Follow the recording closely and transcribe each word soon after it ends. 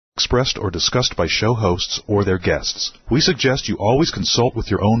expressed or discussed by show hosts or their guests. We suggest you always consult with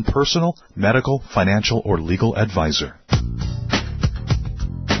your own personal, medical, financial, or legal advisor.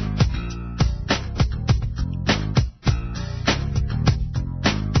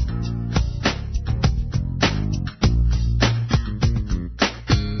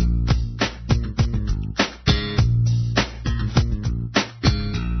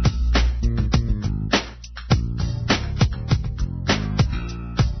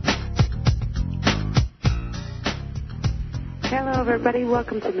 Everybody,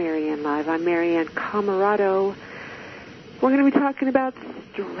 welcome to Marianne Live. I'm Marianne Camarado. We're going to be talking about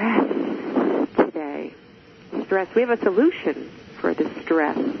stress today. Stress. We have a solution for the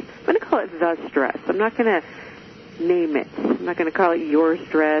stress. I'm going to call it the stress. I'm not going to name it. I'm not going to call it your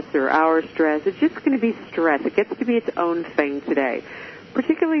stress or our stress. It's just going to be stress. It gets to be its own thing today,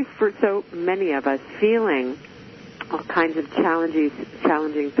 particularly for so many of us feeling all kinds of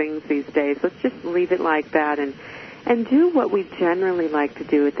challenging things these days. Let's just leave it like that and do what we generally like to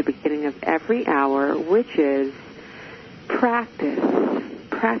do at the beginning of every hour, which is practice.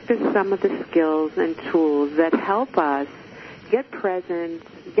 Practice some of the skills and tools that help us get present,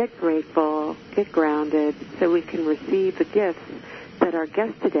 get grateful, get grounded, so we can receive the gifts that our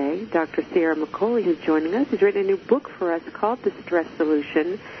guest today, Dr. Sierra McCauley, who's joining us, has written a new book for us called The Stress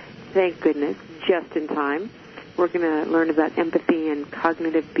Solution. Thank goodness, just in time. We're going to learn about empathy and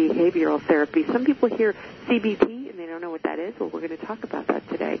cognitive behavioral therapy. Some people hear CBT, they don't know what that is. Well, we're going to talk about that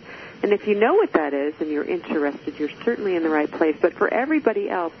today. And if you know what that is and you're interested, you're certainly in the right place. But for everybody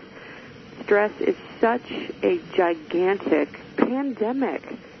else, stress is such a gigantic pandemic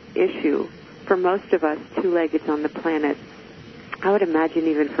issue for most of us two-leggeds on the planet. I would imagine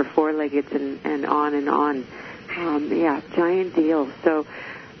even for four-leggeds and on and on. Giant deal. So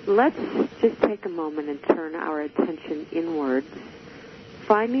let's just take a moment and turn our attention inwards,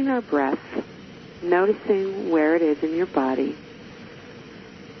 finding our breath, noticing where it is in your body.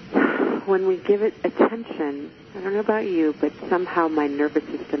 When we give it attention, I don't know about you, but somehow my nervous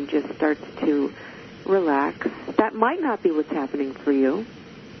system just starts to relax. That might not be what's happening for you.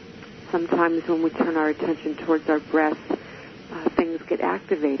 Sometimes when we turn our attention towards our breath, things get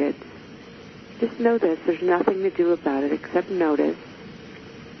activated. Just know this. There's nothing to do about it except notice,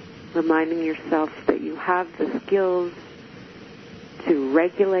 reminding yourself that you have the skills to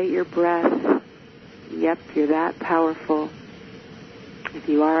regulate your breath. Yep, you're that powerful. If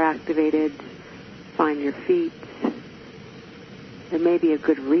you are activated, find your feet. There may be a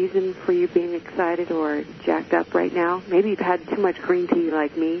good reason for you being excited or jacked up right now. Maybe you've had too much green tea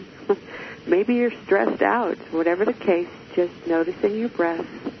like me. Maybe you're stressed out. Whatever the case, just noticing your breath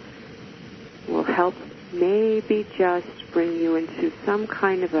will help maybe just bring you into some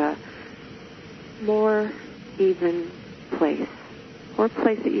kind of a more even place, or a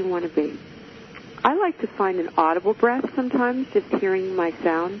place that you want to be. I like to find an audible breath sometimes, just hearing my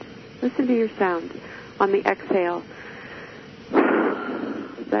sound. Listen to your sound on the exhale.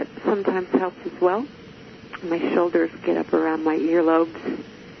 That sometimes helps as well. My shoulders get up around my earlobes.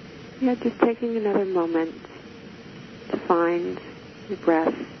 Yeah, just taking another moment to find your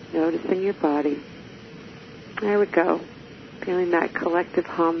breath, noticing your body. There we go. Feeling that collective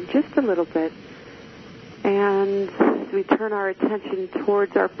hum just a little bit. And as we turn our attention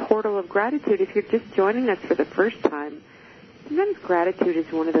towards our portal of gratitude, if you're just joining us for the first time, sometimes gratitude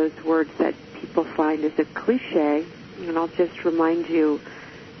is one of those words that people find is a cliche. And I'll just remind you,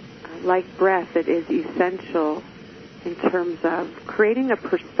 like breath, it is essential in terms of creating a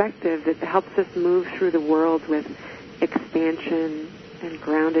perspective that helps us move through the world with expansion and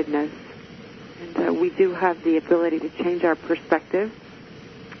groundedness. And we do have the ability to change our perspective.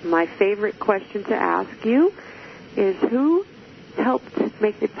 My favorite question to ask you is, who helped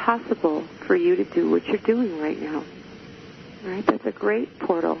make it possible for you to do what you're doing right now? All right, that's a great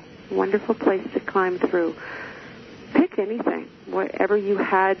portal, wonderful place to climb through. Pick anything, whatever you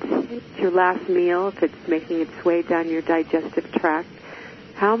had your last meal, if it's making its way down your digestive tract.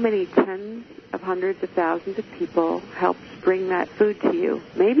 How many tens of hundreds of thousands of people helped bring that food to you?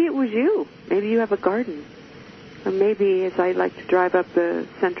 Maybe it was you. Maybe you have a garden. Or maybe, as I like to drive up the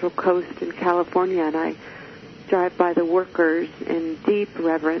Central Coast in California, and I drive by the workers in deep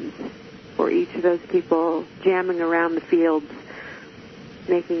reverence for each of those people jamming around the fields,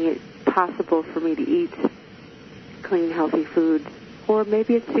 making it possible for me to eat clean, healthy food. Or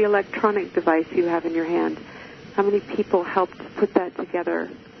maybe it's the electronic device you have in your hand. How many people helped put that together?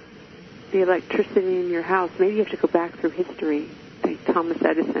 The electricity in your house. Maybe you have to go back through history, like Thomas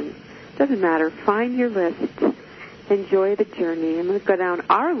Edison. Doesn't matter. Find your list. Enjoy the journey. I'm going to go down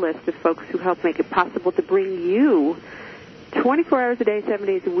our list of folks who helped make it possible to bring you 24 hours a day, 7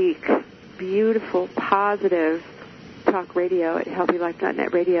 days a week. Beautiful, positive talk radio at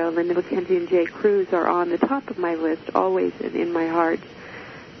HealthyLife.net Radio. Linda McKenzie and Jay Cruz are on the top of my list, always and in my heart.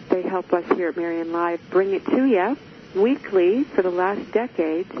 They help us here at Marianne Live bring it to you weekly for the last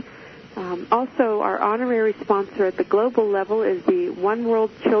decade. Also, our honorary sponsor at the global level is the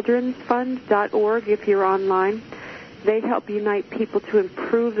OneWorldChildren'sFund.org if you're online. They help unite people to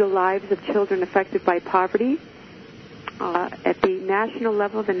improve the lives of children affected by poverty. At the national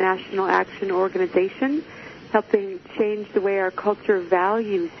level, the National Action Organization, helping change the way our culture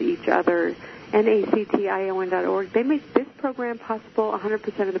values each other, NACTION.org. They make this program possible.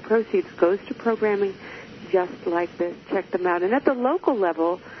 100% of the proceeds goes to programming just like this. Check them out. And at the local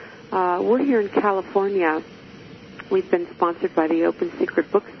level, we're here in California. We've been sponsored by the Open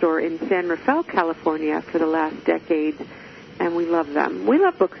Secret Bookstore in San Rafael, California for the last decade, and we love them. We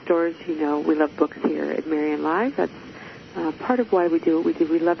love bookstores. You know, we love books here at Marianne Live. That's part of why we do what we do.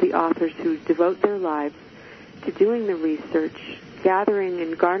 We love the authors who devote their lives to doing the research, gathering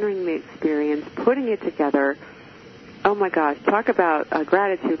and garnering the experience, putting it together. Oh, my gosh, talk about a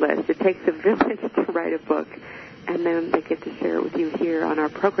gratitude list. It takes a village to write a book, and then they get to share it with you here on our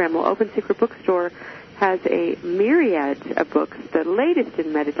program. Well, Open Secret Bookstore has a myriad of books, the latest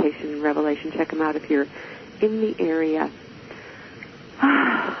in meditation and revelation. Check them out if you're in the area.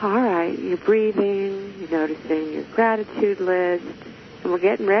 All right, you're breathing, you're noticing your gratitude list, and we're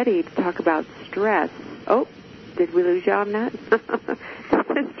getting ready to talk about stress. Oh, did we lose you on that?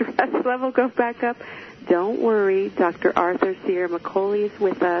 Did the stress level go back up? Don't worry. Dr. Arthur Sierra McCauley is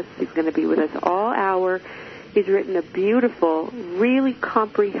with us. He's going to be with us all hour. He's written a beautiful, really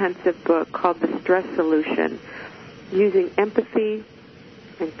comprehensive book called The Stress Solution, using empathy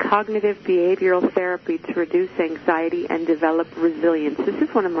and cognitive behavioral therapy to reduce anxiety and develop resilience. This is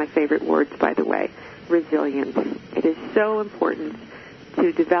one of my favorite words, by the way, resilience. It is so important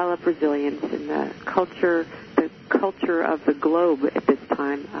to develop resilience in the culture of the globe at this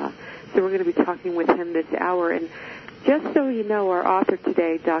time. So we're going to be talking with him this hour. And just so you know, our author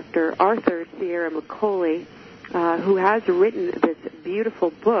today, Dr. Arthur Sierra McCauley, who has written this beautiful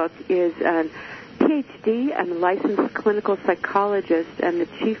book, is a PhD and licensed clinical psychologist and the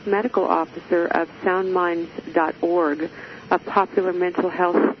chief medical officer of SoundMinds.org, a popular mental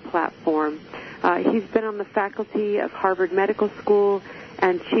health platform. He's been on the faculty of Harvard Medical School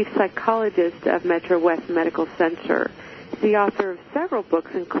and chief psychologist of Metro West Medical Center. He's the author of several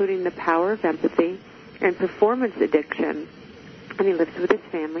books, including The Power of Empathy and Performance Addiction, and he lives with his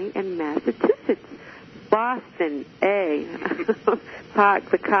family in Massachusetts. Boston, Park,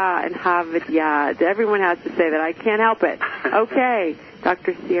 the car, and Harvard Yard. Everyone has to say that. I can't help it. Okay,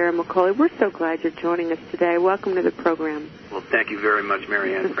 Dr. Sierra McCauley, we're so glad you're joining us today. Welcome to the program. Well, thank you very much,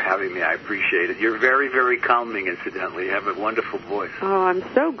 Marianne, for having me. I appreciate it. You're very, very calming, incidentally. You have a wonderful voice. Oh, I'm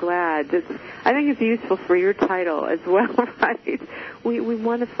so glad. I think it's useful for your title as well, right? We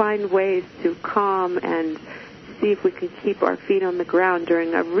want to find ways to calm and see if we can keep our feet on the ground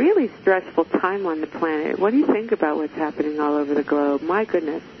during a really stressful time on the planet. What do you think about what's happening all over the globe? My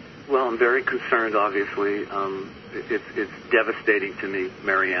goodness. Well, I'm very concerned, obviously. It's devastating to me,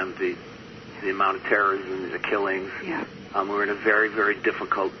 Marianne, the amount of terrorism, the killings. Yeah. We're in a very, very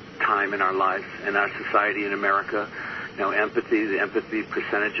difficult time in our lives, in our society in America. You know, the empathy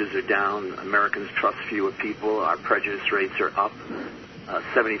percentages are down. Americans trust fewer people. Our prejudice rates are up.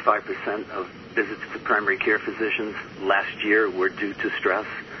 75% of visits to primary care physicians last year were due to stress.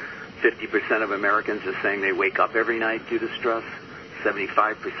 50% of Americans are saying they wake up every night due to stress.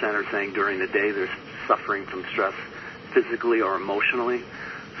 75% are saying during the day they're suffering from stress physically or emotionally.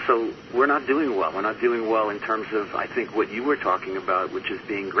 So we're not doing well. We're not doing well in terms of, I think, what you were talking about, which is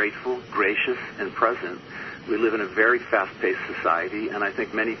being grateful, gracious, and present. We live in a very fast-paced society, and I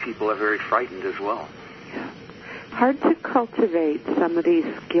think many people are very frightened as well. Yeah. Hard to cultivate some of these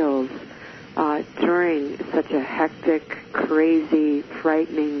skills during such a hectic, crazy,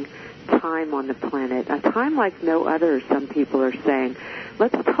 frightening time on the planet, a time like no other, some people are saying.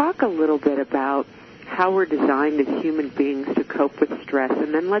 Let's talk a little bit about how we're designed as human beings to cope with stress,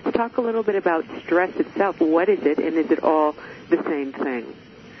 and then let's talk a little bit about stress itself. What is it, and is it all the same thing?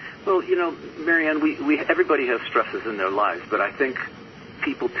 Well, you know, Marianne, everybody has stresses in their lives, but I think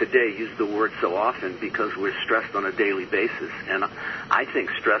people today use the word so often because we're stressed on a daily basis, and I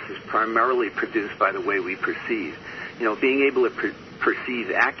think stress is primarily produced by the way we perceive. You know, being able to perceive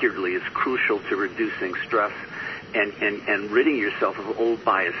accurately is crucial to reducing stress and ridding yourself of old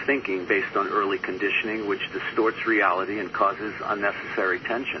biased thinking based on early conditioning, which distorts reality and causes unnecessary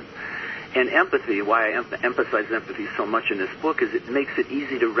tension. And empathy, why I emphasize empathy so much in this book, is it makes it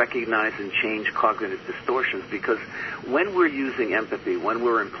easy to recognize and change cognitive distortions, because when we're using empathy, when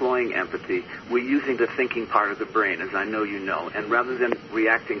we're employing empathy, we're using the thinking part of the brain, as I know you know. And rather than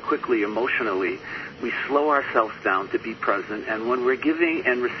reacting quickly emotionally, we slow ourselves down to be present. And when we're giving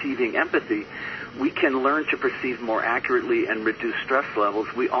and receiving empathy, we can learn to perceive more accurately and reduce stress levels.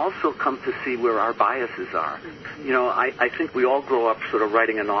 We also come to see where our biases are. You know, I think we all grow up sort of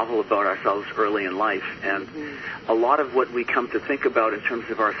writing a novel about ourselves early in life, and a lot of what we come to think about in terms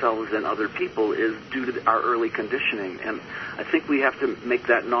of ourselves and other people is due to our early conditioning. And I think we have to make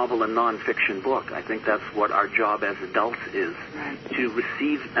that novel a nonfiction book. I think that's what our job as adults is, to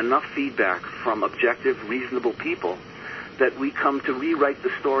receive enough feedback from objective, reasonable people that we come to rewrite the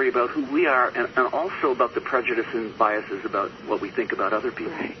story about who we are, and also about the prejudice and biases about what we think about other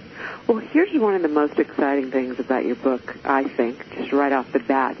people. Right. Well, here's one of the most exciting things about your book, I think, just right off the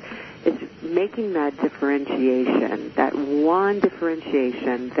bat, is making that differentiation, that one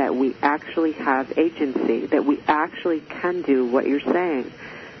differentiation that we actually have agency, that we actually can do what you're saying.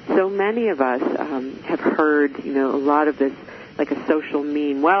 So many of us have heard, you know, a lot of this, like a social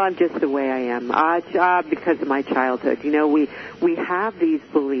meme. Well, I'm just the way I am. Because of my childhood. You know, we have these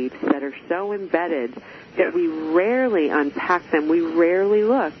beliefs that are so embedded that we rarely unpack them. We rarely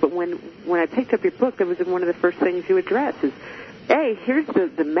look. But when I picked up your book, that was one of the first things you address is, hey, here's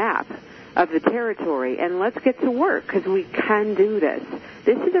the map of the territory, and let's get to work, because we can do this.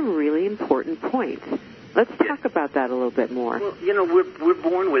 This is a really important point. Let's talk about that a little bit more. Well, you know, we're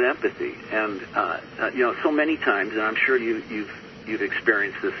born with empathy, and you know, so many times, and I'm sure you've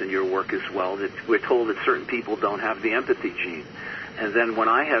experienced this in your work as well, that we're told that certain people don't have the empathy gene. And then when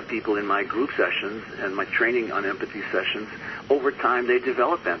I have people in my group sessions and my training on empathy sessions, over time they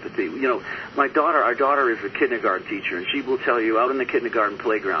develop empathy. You know, our daughter is a kindergarten teacher, and she will tell you out in the kindergarten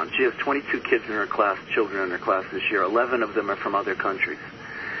playground, she has 22 kids in her class, children in her class this year. 11 of them are from other countries.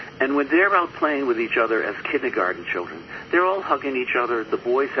 And when they're out playing with each other as kindergarten children, they're all hugging each other. The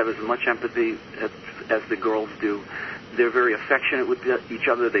boys have as much empathy as the girls do. They're very affectionate with each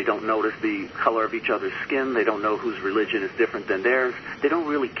other. They don't notice the color of each other's skin. They don't know whose religion is different than theirs. They don't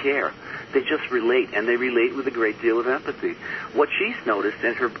really care. They just relate, and they relate with a great deal of empathy. What she's noticed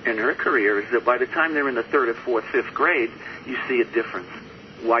in her career is that by the time they're in the 3rd, 4th, 5th grade, you see a difference.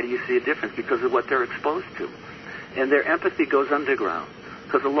 Why do you see a difference? Because of what they're exposed to. And their empathy goes underground.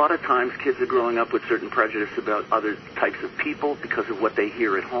 Because a lot of times kids are growing up with certain prejudice about other types of people because of what they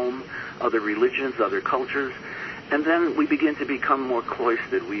hear at home, other religions, other cultures. And then we begin to become more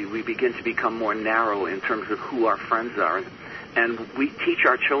cloistered. We begin to become more narrow in terms of who our friends are. And we teach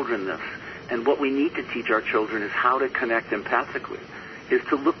our children this. And what we need to teach our children is how to connect empathically, is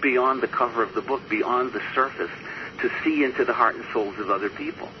to look beyond the cover of the book, beyond the surface, to see into the heart and souls of other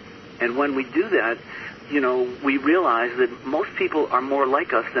people. And when we do that, you know, we realize that most people are more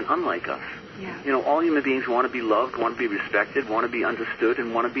like us than unlike us. Yeah. You know, all human beings want to be loved, want to be respected, want to be understood,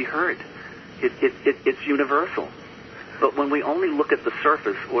 and want to be heard. It's universal. But when we only look at the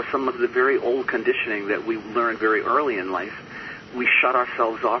surface or some of the very old conditioning that we learned very early in life, we shut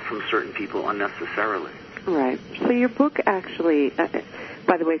ourselves off from certain people unnecessarily. Right. So your book actually,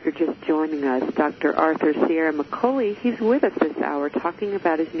 by the way, if you're just joining us, Dr. Arthur Sierra McCauley, he's with us this hour talking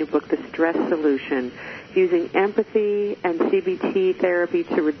about his new book, The Stress Solution, using empathy and CBT therapy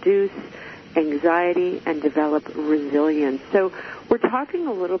to reduce anxiety and develop resilience. So we're talking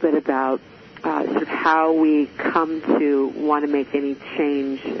a little bit about sort of how we come to want to make any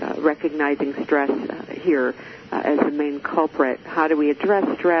change, recognizing stress here as the main culprit. How do we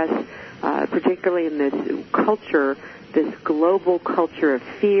address stress, particularly in this culture, this global culture of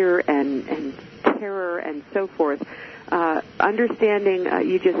fear and terror and so forth? Understanding,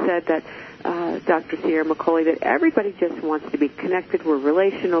 you just said that, Dr. Sierra McCauley, that everybody just wants to be connected. We're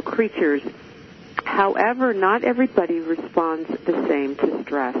relational creatures. However, not everybody responds the same to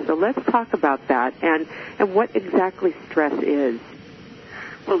stress. So let's talk about that and what exactly stress is.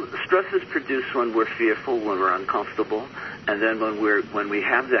 Well, stress is produced when we're fearful, when we're uncomfortable, and then when we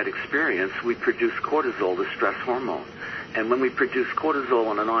have that experience, we produce cortisol, the stress hormone. And when we produce cortisol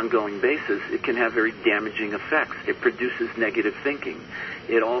on an ongoing basis, it can have very damaging effects. It produces negative thinking.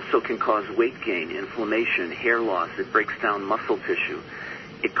 It also can cause weight gain, inflammation, hair loss. It breaks down muscle tissue.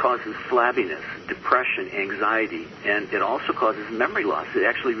 It causes flabbiness, depression, anxiety, and it also causes memory loss. It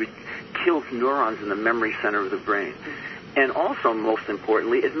actually kills neurons in the memory center of the brain. And also, most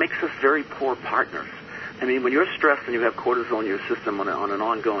importantly, it makes us very poor partners. I mean, when you're stressed and you have cortisol in your system on an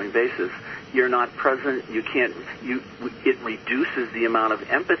ongoing basis, you're not present. It reduces the amount of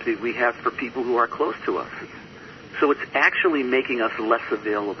empathy we have for people who are close to us. So it's actually making us less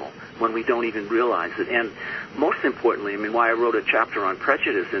available when we don't even realize it. And most importantly, I mean, why I wrote a chapter on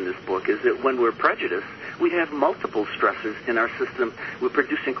prejudice in this book is that when we're prejudiced, we have multiple stressors in our system. We're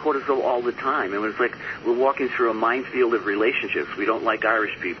producing cortisol all the time. And it's like we're walking through a minefield of relationships. We don't like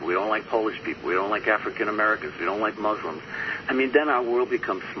Irish people. We don't like Polish people. We don't like African Americans. We don't like Muslims. I mean, then our world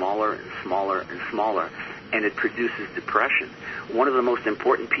becomes smaller and smaller and smaller, and it produces depression. One of the most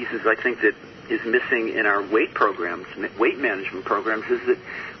important pieces, I think, that is missing in our weight programs, weight management programs, is that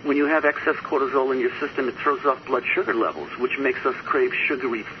when you have excess cortisol in your system, it throws off blood sugar levels, which makes us crave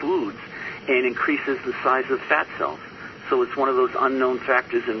sugary foods and increases the size of fat cells. So it's one of those unknown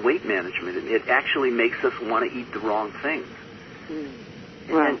factors in weight management. It actually makes us want to eat the wrong things.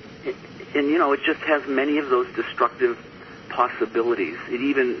 Right. And you know, it just has many of those destructive possibilities. It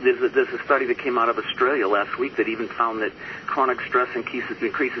even there's a study that came out of Australia last week that even found that chronic stress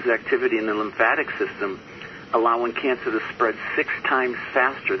increases activity in the lymphatic system, allowing cancer to spread 6 times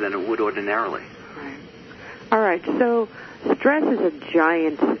faster than it would ordinarily. Right. All right. So stress is a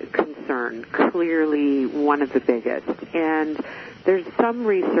giant concern, clearly one of the biggest. And there's some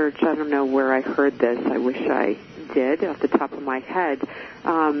research, I don't know where I heard this, I wish I did off the top of my head,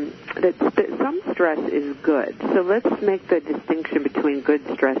 that some stress is good. So let's make the distinction between good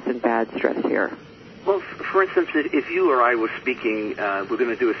stress and bad stress here. Well, for instance, if you or I were speaking, we're going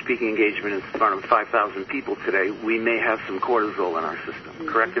to do a speaking engagement in front of 5,000 people today, we may have some cortisol in our system,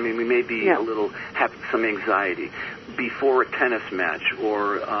 correct? I mean, we may be have some anxiety. Before a tennis match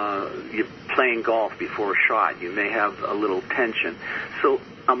or you're playing golf before a shot, you may have a little tension. So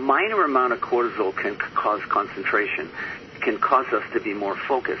a minor amount of cortisol can cause concentration, can cause us to be more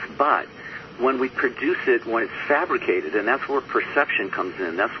focused, but when we produce it, when it's fabricated, and that's where perception comes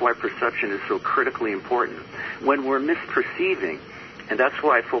in. That's why perception is so critically important. When we're misperceiving, and that's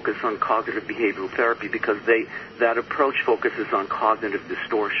why I focus on cognitive behavioral therapy, because that approach focuses on cognitive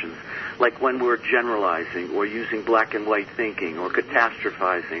distortions. Like when we're generalizing or using black and white thinking or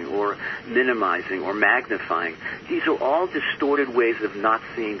catastrophizing or minimizing or magnifying. These are all distorted ways of not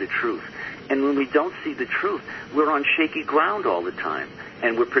seeing the truth. And when we don't see the truth, we're on shaky ground all the time,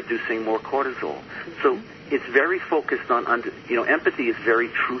 and we're producing more cortisol. So it's very focused on, empathy is very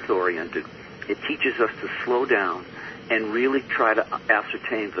truth-oriented. It teaches us to slow down and really try to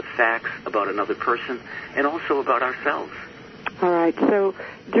ascertain the facts about another person and also about ourselves. All right. So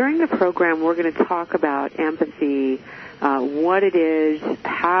during the program, we're going to talk about empathy, what it is,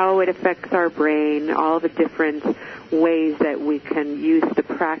 how it affects our brain, all the different ways that we can use the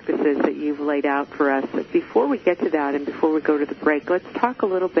practices that you've laid out for us. But before we get to that and before we go to the break, let's talk a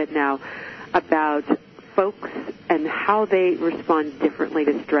little bit now about folks and how they respond differently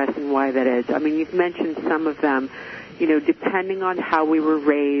to stress and why that is. I mean, you've mentioned some of them. You know, depending on how we were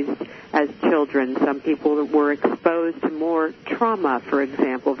raised as children, some people were exposed to more trauma, for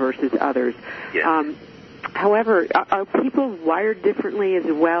example, versus others. Yes. However, are people wired differently as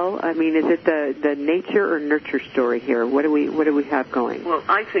well? I mean, is it the nature or nurture story here? What do we have going? Well,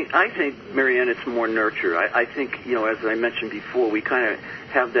 I think, Marianne, it's more nurture. I think, as I mentioned before, we kind of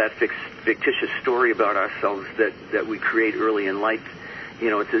have that fictitious story about ourselves that we create early in life.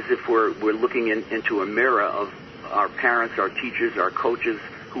 It's as if we're looking into a mirror of our parents, our teachers, our coaches,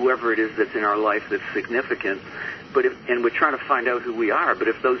 whoever it is that's in our life that's significant. And we're trying to find out who we are. But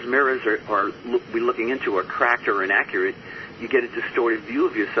if those mirrors we're looking into are cracked or inaccurate, you get a distorted view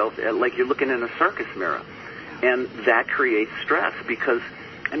of yourself, like you're looking in a circus mirror. And that creates stress because,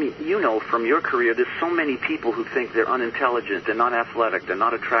 I mean, from your career, there's so many people who think they're unintelligent, they're not athletic, they're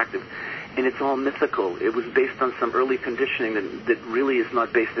not attractive. And it's all mythical. It was based on some early conditioning that really is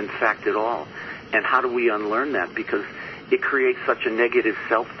not based in fact at all. And how do we unlearn that? Because it creates such a negative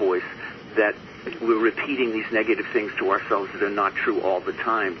self-voice that we're repeating these negative things to ourselves that are not true all the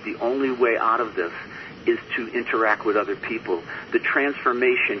time. The only way out of this is to interact with other people. The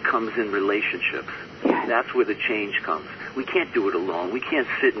transformation comes in relationships. That's where the change comes. We can't do it alone. We can't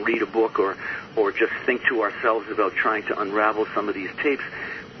sit and read a book or just think to ourselves about trying to unravel some of these tapes.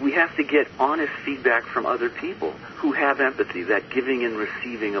 We have to get honest feedback from other people who have empathy, that giving and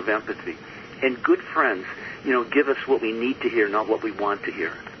receiving of empathy. And good friends, give us what we need to hear, not what we want to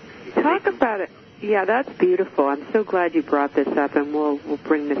hear. Talk about it. Yeah, that's beautiful. I'm so glad you brought this up, and we'll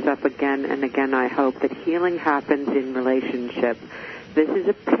bring this up again and again, I hope, that healing happens in relationship. This is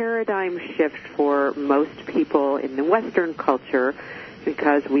a paradigm shift for most people in the Western culture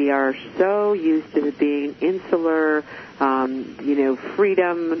because we are so used to being insular,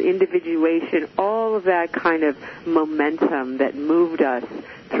 freedom, individuation, all of that kind of momentum that moved us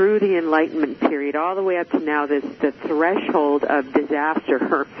through the Enlightenment period all the way up to now, the threshold of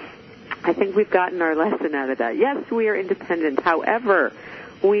disaster I think we've gotten our lesson out of that. Yes, we are independent. However,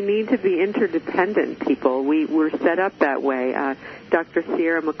 we need to be interdependent people. We're set up that way. Dr.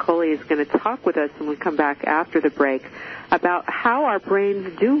 Sierra McCauley is going to talk with us when we come back after the break about how our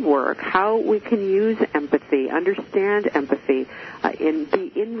brains do work, how we can use empathy, understand empathy, and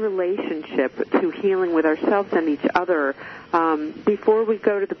be in relationship to healing with ourselves and each other. Before we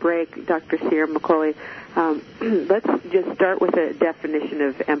go to the break, Dr. Sierra McCauley, let's just start with a definition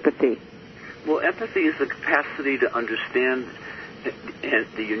of empathy. Well, empathy is the capacity to understand and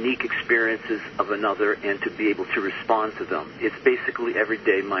the unique experiences of another and to be able to respond to them. It's basically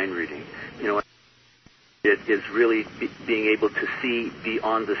everyday mind reading. It is really being able to see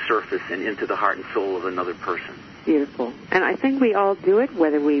beyond the surface and into the heart and soul of another person. Beautiful. And I think we all do it,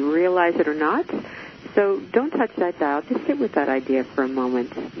 whether we realize it or not. So don't touch that dial. Just sit with that idea for a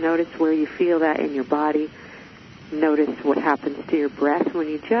moment. Notice where you feel that in your body. Notice what happens to your breath when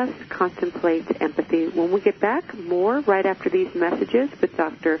you just contemplate empathy. When we get back, more right after these messages with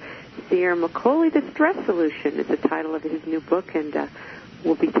Dr. Sierra McCauley. The Stress Solution is the title of his new book, and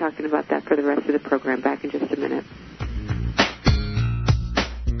we'll be talking about that for the rest of the program. Back in just a minute.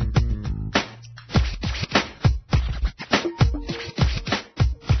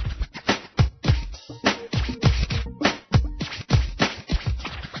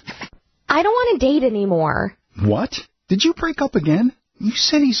 I don't want to date anymore. What? Did you break up again? You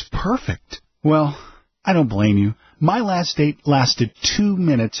said he's perfect. Well, I don't blame you. My last date lasted 2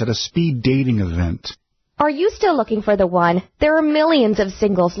 minutes at a speed dating event. Are you still looking for the one? There are millions of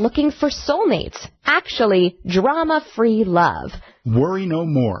singles looking for soulmates. Actually, drama-free love. Worry no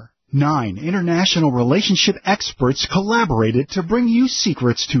more. 9 international relationship experts collaborated to bring you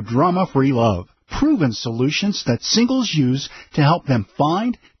secrets to drama-free love. Proven solutions that singles use to help them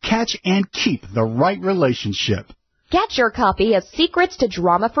find, catch, and keep the right relationship. Get your copy of Secrets to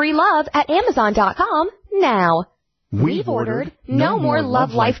Drama-Free Love at Amazon.com now. We've ordered No More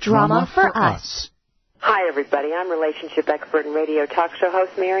Love Life Drama for us. Hi, everybody. I'm relationship expert and radio talk show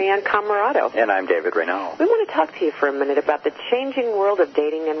host Marianne Camarado. And I'm David Renaud. We want to talk to you for a minute about the changing world of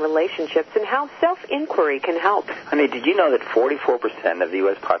dating and relationships and how self-inquiry can help. Honey, did you know that 44% of the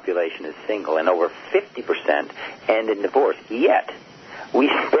U.S. population is single and over 50% end in divorce? Yet, we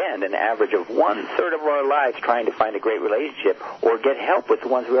spend an average of 1/3 of our lives trying to find a great relationship or get help with the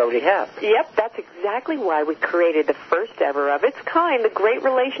ones we already have. Yep, that's exactly why we created the first ever of its kind, the Great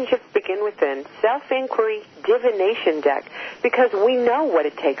Relationships Begin Within Self-Inquiry Divination Deck, because we know what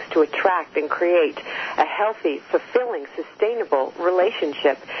it takes to attract and create a healthy, fulfilling, sustainable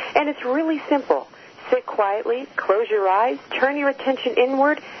relationship. And it's really simple. Sit quietly, close your eyes, turn your attention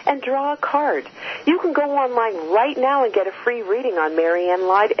inward, and draw a card. You can go online right now and get a free reading on Marianne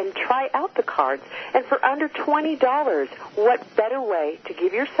Live and try out the cards. And for under $20, what better way to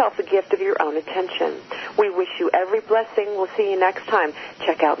give yourself a gift of your own attention? We wish you every blessing. We'll see you next time.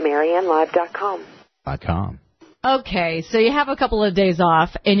 Check out MarianneLive.com. Okay, so you have a couple of days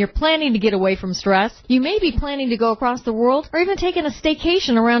off, and you're planning to get away from stress. You may be planning to go across the world, or even taking a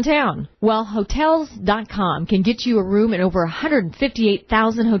staycation around town. Well, Hotels.com can get you a room in over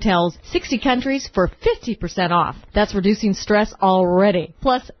 158,000 hotels, 60 countries, for 50% off. That's reducing stress already.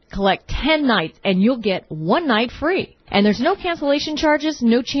 Plus, collect 10 nights, and you'll get 1 night free. And there's no cancellation charges,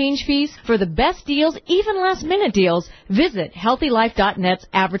 no change fees. For the best deals, even last-minute deals, visit HealthyLife.net's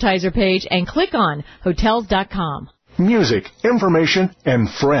advertiser page and click on Hotels.com. Music, information, and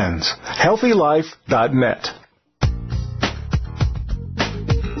friends. HealthyLife.net.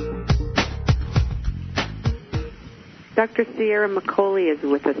 Dr. Sierra McCauley is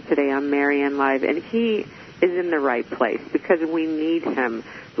with us today on Marianne Live, and he is in the right place because we need him.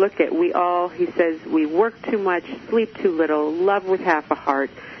 Look at, he says, we work too much, sleep too little, love with half a heart,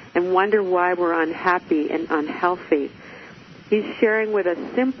 and wonder why we're unhappy and unhealthy. He's sharing with us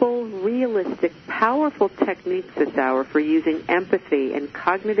simple, realistic, powerful techniques this hour for using empathy and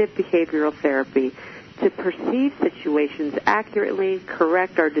cognitive behavioral therapy to perceive situations accurately,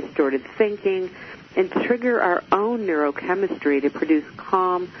 correct our distorted thinking, and trigger our own neurochemistry to produce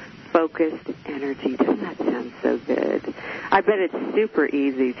calm, focused energy. Doesn't that sound so good? I bet it's super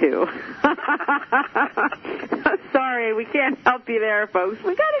easy, too. Sorry, we can't help you there, folks.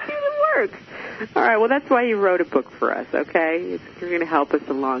 We got to do the work. All right, well, that's why you wrote a book for us, okay? You're going to help us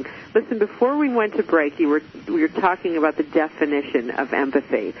along. Listen, before we went to break, we were talking about the definition of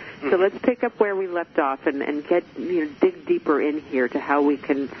empathy. So let's pick up where we left off and dig deeper in here to how we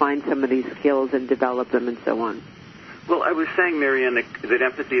can find some of these skills and develop them and so on. Well, I was saying, Marianne, that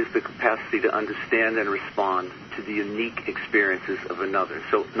empathy is the capacity to understand and respond to the unique experiences of another.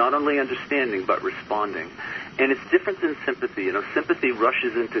 So not only understanding, but responding. And it's different than sympathy. You know, sympathy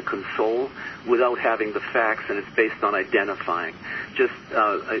rushes into console without having the facts, and it's based on identifying. Just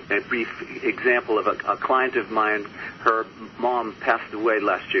a brief example of a client of mine, her mom passed away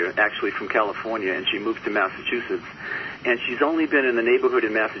last year, actually from California, and she moved to Massachusetts. And she's only been in the neighborhood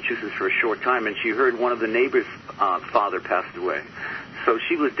in Massachusetts for a short time, and she heard one of the neighbors' father passed away. So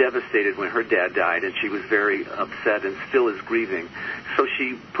she was devastated when her dad died, and she was very upset and still is grieving. So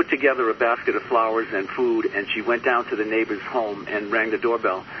she put together a basket of flowers and food, and she went down to the neighbor's home and rang the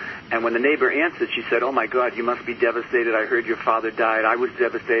doorbell. And when the neighbor answered, she said, "Oh, my God, you must be devastated. I heard your father died. I was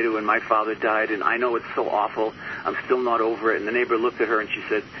devastated when my father died, and I know it's so awful. I'm still not over it." And the neighbor looked at her, and she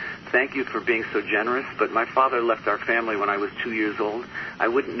said, "Thank you for being so generous, but my father left our family when I was 2 years old. I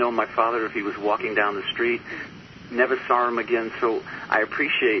wouldn't know my father if he was walking down the street. Never saw him again, so I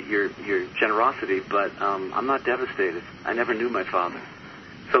appreciate your generosity, but I'm not devastated. I never knew my father."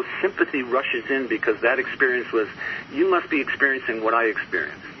 So sympathy rushes in because that experience was, you must be experiencing what I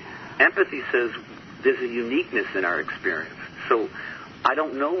experienced. Empathy says there's a uniqueness in our experience. So I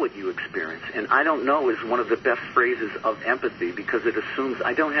don't know what you experience, and I don't know is one of the best phrases of empathy because it assumes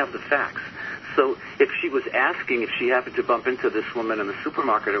I don't have the facts. So if she was asking if she happened to bump into this woman in the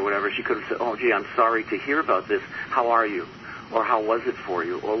supermarket or whatever, she could have said, "Oh, gee, I'm sorry to hear about this. How are you?" Or "How was it for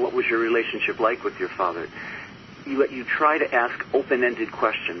you?" Or "What was your relationship like with your father?" You try to ask open-ended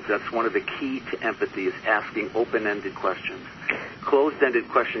questions. That's one of the key to empathy, is asking open-ended questions. Closed-ended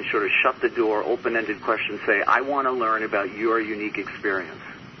questions sort of shut the door. Open-ended questions say, "I want to learn about your unique experience."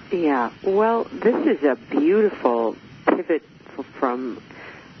 Yeah, well, this is a beautiful pivot from,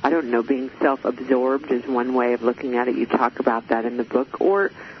 I don't know, being self-absorbed is one way of looking at it. You talk about that in the book.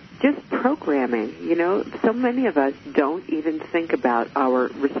 Or just programming. You know, so many of us don't even think about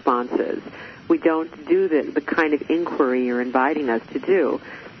our responses. We don't do the kind of inquiry you're inviting us to do.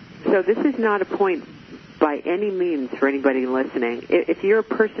 So this is not a point by any means for anybody listening. If you're a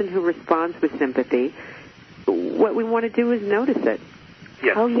person who responds with sympathy, what we want to do is notice it.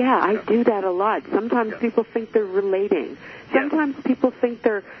 Yes. Oh, yeah, I do that a lot. Sometimes people think they're relating. Sometimes people think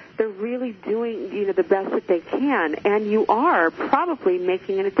they're really doing, the best that they can, and you are probably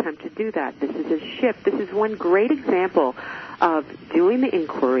making an attempt to do that. This is a shift. This is one great example of doing the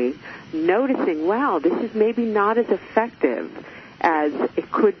inquiry, noticing, wow, this is maybe not as effective as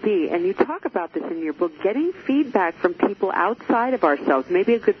it could be. And you talk about this in your book, getting feedback from people outside of ourselves,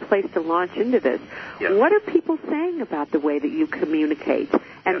 maybe a good place to launch into this. Yes. What are people saying about the way that you communicate?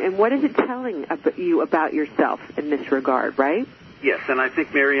 And what is it telling you about yourself in this regard, right? Yes, and I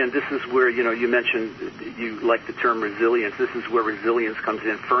think, Marianne, this is where, you mentioned you like the term resilience. This is where resilience comes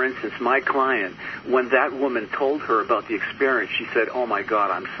in. For instance, my client, when that woman told her about the experience, she said, "Oh, my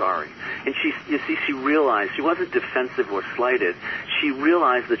God, I'm sorry." And she realized, she wasn't defensive or slighted. She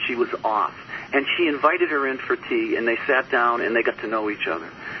realized that she was off. And she invited her in for tea, and they sat down, and they got to know each other.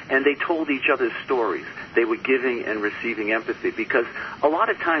 And they told each other's stories. They were giving and receiving empathy, because a lot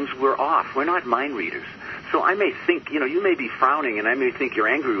of times we're off. We're not mind readers. So I may think, you may be frowning, and I may think you're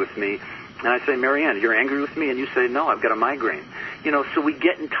angry with me. And I say, "Marianne, you're angry with me?" And you say, "No, I've got a migraine." So we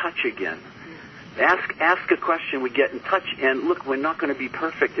get in touch again. Ask a question, we get in touch, and look, we're not going to be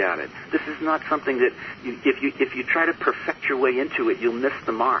perfect at it. This is not something that, if you try to perfect your way into it, you'll miss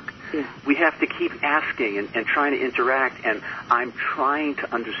the mark. Yeah. We have to keep asking and trying to interact, and I'm trying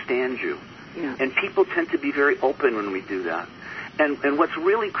to understand you. Yeah. And people tend to be very open when we do that. And what's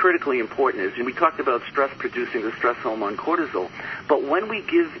really critically important is, and we talked about stress producing the stress hormone cortisol, but when we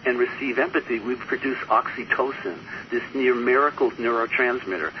give and receive empathy, we produce oxytocin, this near miracle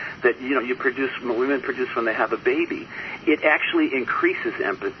neurotransmitter that, women produce when they have a baby. It actually increases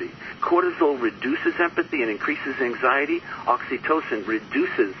empathy. Cortisol reduces empathy and increases anxiety. Oxytocin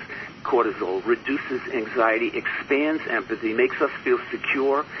reduces cortisol, reduces anxiety, expands empathy, makes us feel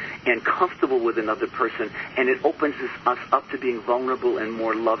secure and comfortable with another person, and it opens us up to being vulnerable and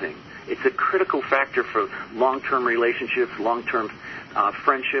more loving. It's a critical factor for long-term relationships, long-term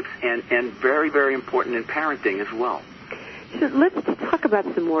friendships, and very, very important in parenting as well. So let's talk about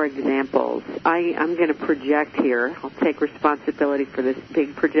some more examples. I'm going to project here. I'll take responsibility for this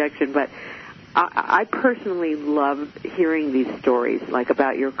big projection, but I personally love hearing these stories, like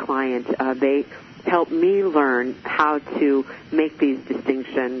about your client. They help me learn how to make these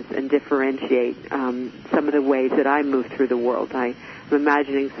distinctions and differentiate some of the ways that I move through the world. I'm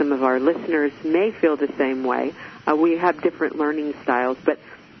imagining some of our listeners may feel the same way. We have different learning styles, but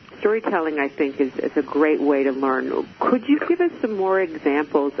storytelling, I think, is a great way to learn. Could you give us some more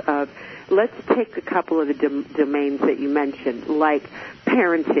examples of, let's take a couple of the domains that you mentioned, like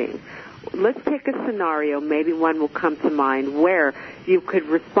parenting. Let's take a scenario, maybe one will come to mind, where you could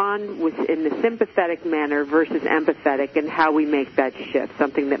respond in the sympathetic manner versus empathetic, and how we make that shift,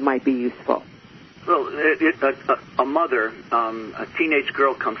 something that might be useful. Well, a mother, a teenage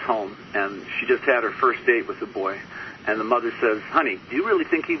girl comes home, and she just had her first date with a boy, and the mother says, honey, do you really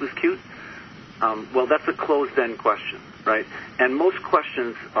think he was cute? Well, that's a closed-end question, right? And most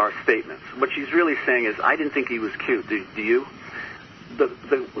questions are statements. What she's really saying is, I didn't think he was cute. Do you?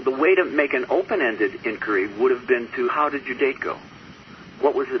 The way to make an open-ended inquiry would have been to, how did your date go?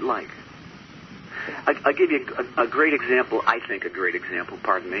 What was it like? I'll give you a great example,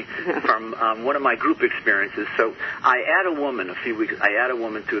 pardon me, from one of my group experiences. So I add a woman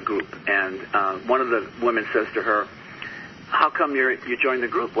to a group, and one of the women says to her, how come you joined the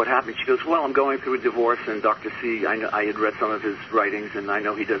group? What happened? She goes, well, I'm going through a divorce, and Dr. C, I had read some of his writings, and I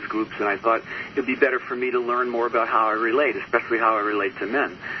know he does groups, and I thought it would be better for me to learn more about how I relate, especially how I relate to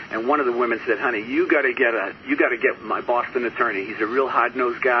men. And one of the women said, honey, you got to get my Boston attorney. He's a real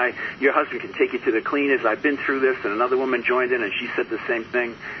hard-nosed guy. Your husband can take you to the cleaners. I've been through this. And another woman joined in, and she said the same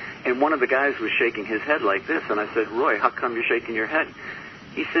thing. And one of the guys was shaking his head like this, and I said, Roy, how come you're shaking your head?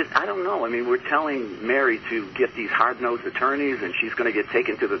 He said, I don't know. I mean, we're telling Mary to get these hard-nosed attorneys, and she's going to get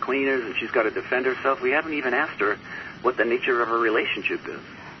taken to the cleaners, and she's got to defend herself. We haven't even asked her what the nature of her relationship is.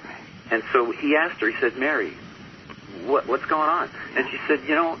 And so he asked her, he said, Mary, what's going on? And she said,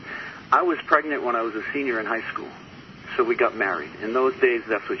 I was pregnant when I was a senior in high school, so we got married. In those days,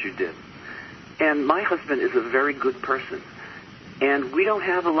 that's what you did. And my husband is a very good person, and we don't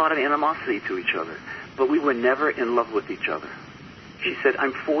have a lot of animosity to each other, but we were never in love with each other. She said,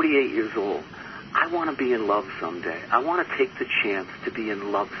 I'm 48 years old. I want to be in love someday. I want to take the chance to be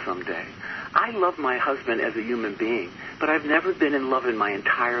in love someday. I love my husband as a human being, but I've never been in love in my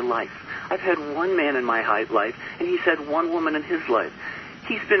entire life. I've had one man in my life, and he's had one woman in his life.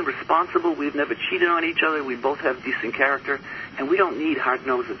 He's been responsible. We've never cheated on each other. We both have decent character, and we don't need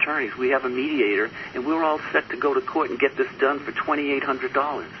hard-nosed attorneys. We have a mediator, and we're all set to go to court and get this done for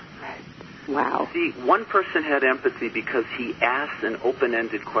 $2,800. Wow. See, one person had empathy because he asked an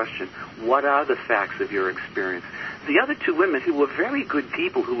open-ended question. What are the facts of your experience? The other two women, who were very good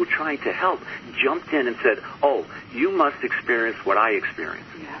people who were trying to help, jumped in and said, oh, you must experience what I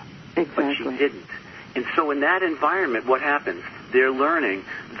experienced. Yeah, exactly. But she didn't. And so in that environment, what happens? They're learning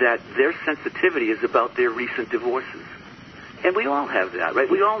that their sensitivity is about their recent divorces. And we all have that, right?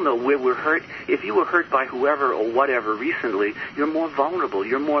 We all know where we're hurt. If you were hurt by whoever or whatever recently, you're more vulnerable.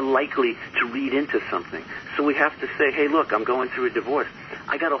 You're more likely to read into something. So we have to say, hey, look, I'm going through a divorce.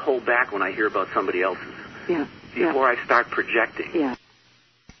 I got to hold back when I hear about somebody else's before I start projecting. Yeah.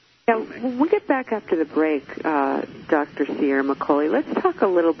 Now, when we get back after the break, Dr. Sierra McCauley, let's talk a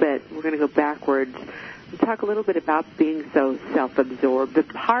little bit. We're going to go backwards and talk a little bit about being so self-absorbed. The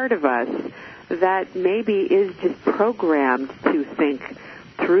part of us that maybe is just programmed to think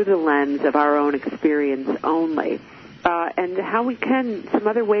through the lens of our own experience only, and how we can, some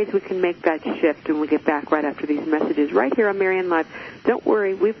other ways we can make that shift when we get back right after these messages right here on Marianne Live. Don't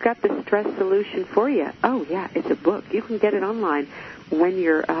worry, we've got the stress solution for you. Oh, yeah, it's a book. You can get it online when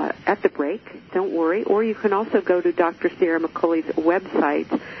you're at the break. Don't worry. Or you can also go to Dr. Sierra McCauley's website,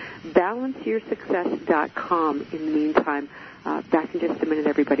 balanceyoursuccess.com. In the meantime, back in just a minute,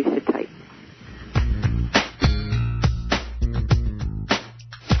 everybody sit tight.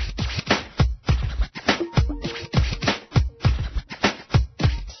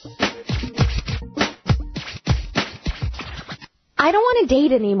 I don't want to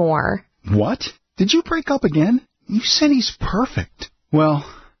date anymore. What? Did you break up again? You said he's perfect. Well,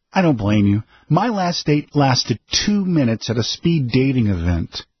 I don't blame you. My last date lasted 2 minutes at a speed dating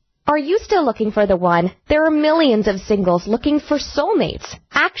event. Are you still looking for the one? There are millions of singles looking for soulmates.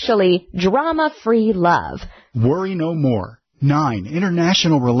 Actually, drama-free love. Worry no more. 9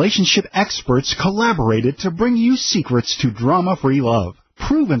 international relationship experts collaborated to bring you secrets to drama-free love.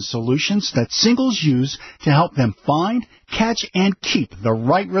 Proven solutions that singles use to help them find, catch, and keep the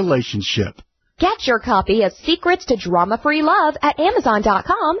right relationship. Get your copy of Secrets to Drama-Free Love at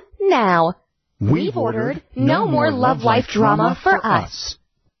Amazon.com now. We've ordered No More Love Life Drama for us.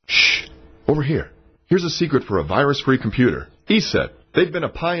 Shh. Over here. Here's a secret for a virus-free computer. ESET. They've been a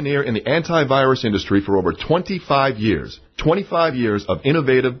pioneer in the antivirus industry for over 25 years. 25 years of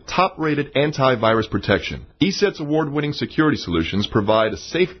innovative, top-rated antivirus protection. ESET's award-winning security solutions provide a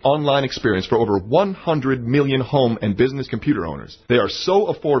safe online experience for over 100 million home and business computer owners. They are so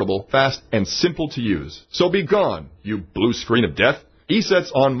affordable, fast, and simple to use. So be gone, you blue screen of death.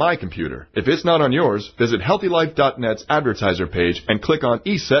 ESET's on my computer. If it's not on yours, visit HealthyLife.net's advertiser page and click on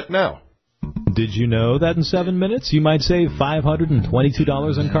ESET now. Did you know that in 7 minutes you might save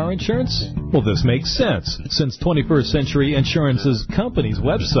 $522 in car insurance? Well, this makes sense, since 21st Century Insurance's company's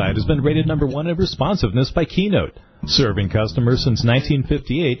website has been rated #1 in responsiveness by Keynote. Serving customers since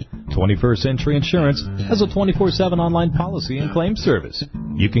 1958, 21st Century Insurance has a 24/7 online policy and claim service.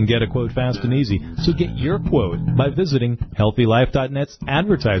 You can get a quote fast and easy, so get your quote by visiting HealthyLife.net's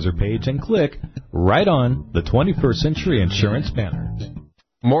advertiser page and click right on the 21st Century Insurance banner.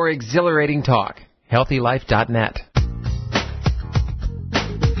 More exhilarating talk. HealthyLife.net.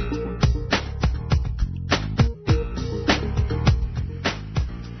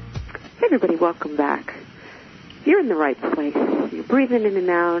 Hey everybody, welcome back. You're in the right place. You're breathing in and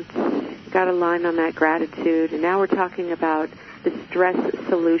out. Got a line on that gratitude. And now we're talking about the stress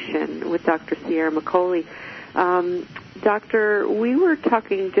solution with Dr. Sierra McCauley. Doctor, we were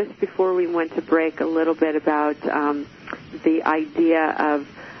talking just before we went to break a little bit about the idea of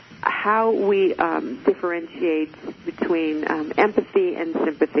how we differentiate between empathy and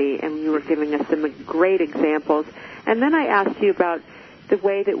sympathy, and you were giving us some great examples. And then I asked you about the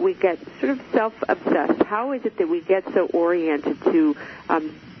way that we get sort of self-obsessed. How is it that we get so oriented to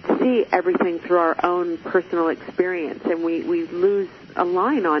see everything through our own personal experience, and we lose a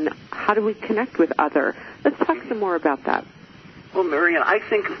line on how do we connect with other? Let's talk some more about that. Well, Marianne, I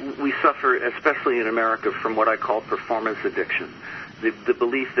think we suffer, especially in America, from what I call performance addiction. The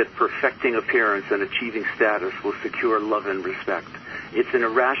belief that perfecting appearance and achieving status will secure love and respect. It's an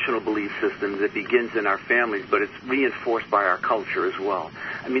irrational belief system that begins in our families, but it's reinforced by our culture as well.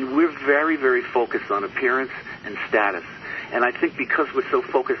 I mean, we're very, very focused on appearance and status. And I think because we're so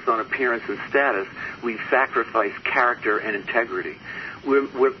focused on appearance and status, we sacrifice character and integrity.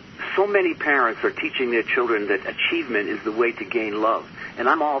 So many parents are teaching their children that achievement is the way to gain love. And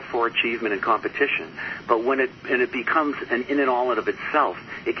I'm all for achievement and competition. But when it becomes an in and all of itself,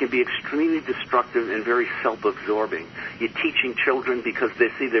 it can be extremely destructive and very self-absorbing. You're teaching children because they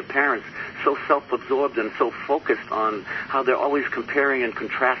see their parents so self-absorbed and so focused on how they're always comparing and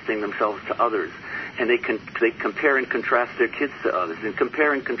contrasting themselves to others. And they compare and contrast their kids to others and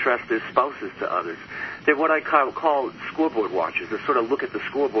compare and contrast their spouses to others. They're what I call scoreboard watchers. They sort of look at the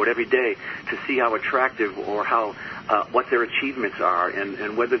scoreboard every day to see how attractive or how what their achievements are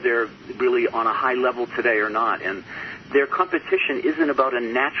and whether they're really on a high level today or not. And their competition isn't about a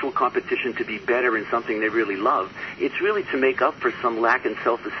natural competition to be better in something they really love. It's really to make up for some lack in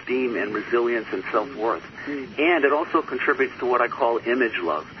self-esteem and resilience and self-worth. And it also contributes to what I call image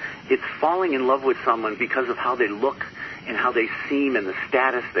love. It's falling in love with someone because of how they look and how they seem and the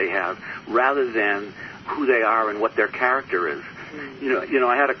status they have, rather than who they are and what their character is. You know,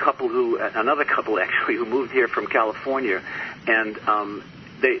 I had another couple who moved here from California, and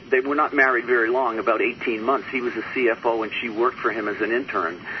they were not married very long, about 18 months. He was a CFO, and she worked for him as an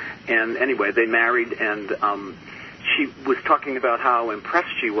intern. And anyway, they married, and she was talking about how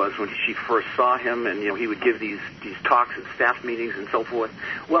impressed she was when she first saw him, and he would give these talks at staff meetings and so forth.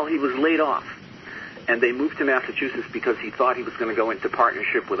 Well, he was laid off. And they moved to Massachusetts because he thought he was going to go into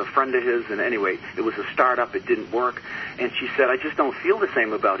partnership with a friend of his. And anyway, it was a startup. It didn't work. And she said, I just don't feel the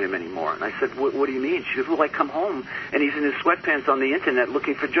same about him anymore. And I said, what do you mean? She goes, well, I come home, and he's in his sweatpants on the Internet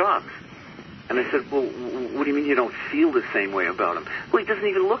looking for jobs. And I said, well, what do you mean you don't feel the same way about him? Well, he doesn't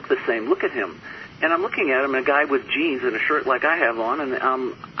even look the same. Look at him. And I'm looking at him, a guy with jeans and a shirt like I have on, and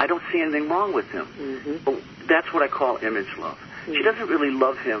I don't see anything wrong with him. Mm-hmm. Well, that's what I call image love. Mm-hmm. She doesn't really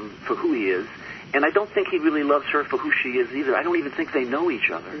love him for who he is. And I don't think he really loves her for who she is either. I don't even think they know each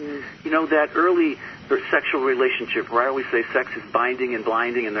other. Mm. That early sexual relationship where I always say sex is binding and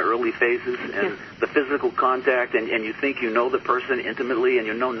blinding in the early phases, and the physical contact, and you think you know the person intimately and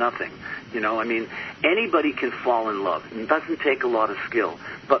you know nothing. Anybody can fall in love. It doesn't take a lot of skill.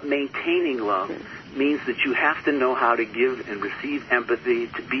 But maintaining love means that you have to know how to give and receive empathy,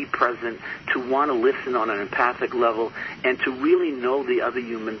 to be present, to want to listen on an empathic level, and to really know the other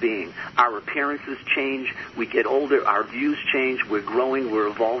human being. Our appearances change. We get older. Our views change. We're growing. We're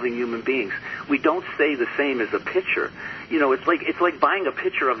evolving human beings. We don't stay the same as a picture. It's like buying a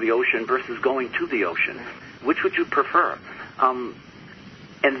picture of the ocean versus going to the ocean. Which would you prefer?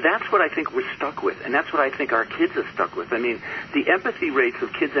 And that's what I think we're stuck with, and that's what I think our kids are stuck with. I mean, the empathy rates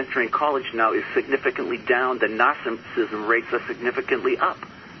of kids entering college now is significantly down. The narcissism rates are significantly up.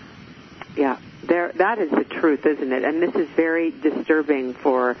 Yeah, that is the truth, isn't it? And this is very disturbing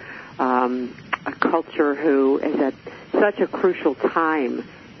for a culture who is at such a crucial time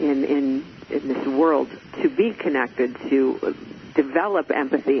in this world to be connected, to develop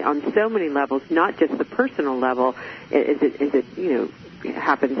empathy on so many levels, not just the personal level. Is it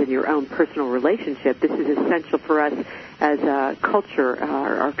happens in your own personal relationship, this is essential for us as a culture,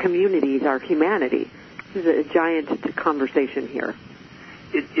 our communities, our humanity. This is a giant conversation here.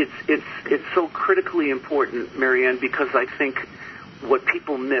 It's so critically important, Marianne, because I think what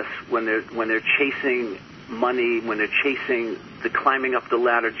people miss when they're chasing money, when they're chasing the climbing up the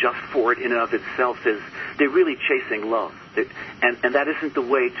ladder just for it in and of itself, is they're really chasing love. And that isn't the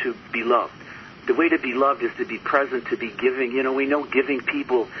way to be loved. The way to be loved is to be present, to be giving. You know, we know giving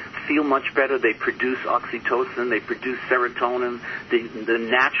people feel much better. They produce oxytocin. They produce serotonin. The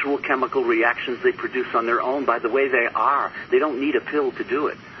natural chemical reactions they produce on their own by the way they are. They don't need a pill to do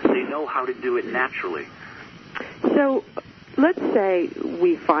it. They know how to do it naturally. So let's say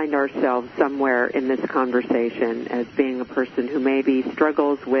we find ourselves somewhere in this conversation as being a person who maybe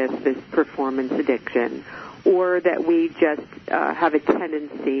struggles with this performance addiction, or that we just have a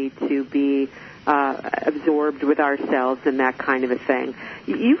tendency to be absorbed with ourselves and that kind of a thing.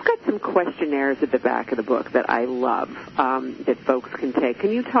 You've got some questionnaires at the back of the book that I love that folks can take.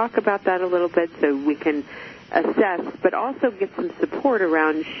 Can you talk about that a little bit so we can assess, but also get some support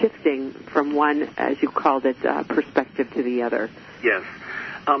around shifting from one, as you called it, perspective to the other? Yes.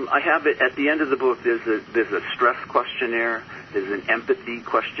 I have it at the end of the book. There's a stress questionnaire, there's an empathy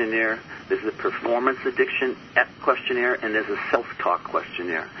questionnaire, there's a performance addiction questionnaire, and there's a self-talk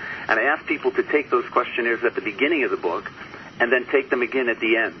questionnaire. And I ask people to take those questionnaires at the beginning of the book and then take them again at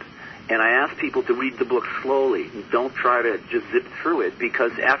the end. And I ask people to read the book slowly. Don't try to just zip through it,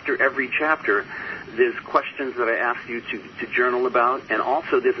 because after every chapter, there's questions that I ask you to journal about, and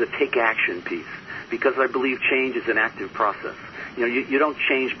also there's a take action piece, because I believe change is an active process. You know, you don't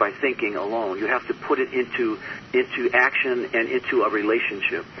change by thinking alone. You have to put it into action and into a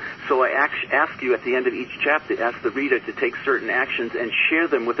relationship. So I ask you at the end of each chapter, ask the reader to take certain actions and share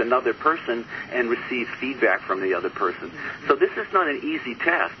them with another person and receive feedback from the other person. So this is not an easy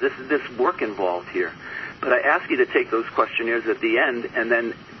task. There's work involved here. But I ask you to take those questionnaires at the end and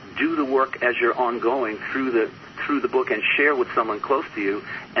then do the work as you're ongoing through the book and share with someone close to you,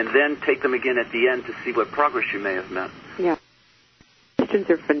 and then take them again at the end to see what progress you may have made. Yeah. Questions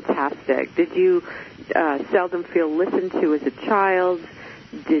are fantastic. Did you seldom feel listened to as a child?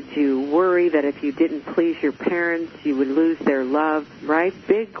 Did you worry that if you didn't please your parents, you would lose their love? Right?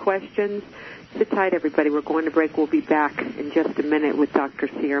 Big questions. Sit tight, everybody. We're going to break. We'll be back in just a minute with Dr.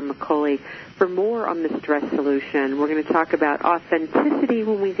 Sierra McCauley for more on the stress solution. We're going to talk about authenticity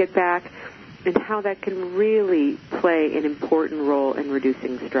when we get back and how that can really play an important role in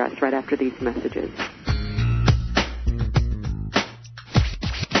reducing stress right after these messages.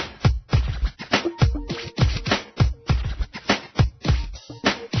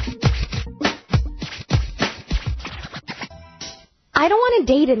 I don't want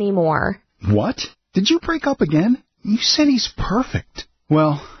to date anymore. What? Did you break up again? You said he's perfect.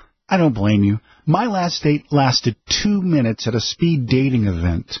 Well, I don't blame you. My last date lasted 2 minutes at a speed dating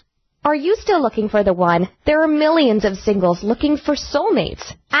event. Are you still looking for the one? There are millions of singles looking for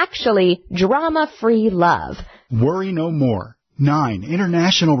soulmates. Actually, drama-free love. Worry no more. 9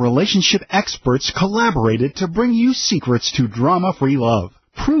 international relationship experts collaborated to bring you secrets to drama-free love.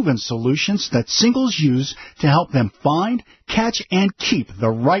 Proven solutions that singles use to help them find, catch, and keep the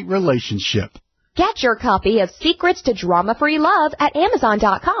right relationship. Get your copy of Secrets to Drama-Free Love at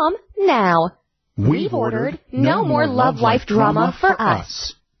Amazon.com now. We've ordered No More Love Life Drama for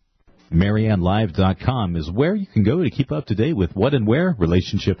us. MarianneLive.com is where you can go to keep up to date with what and where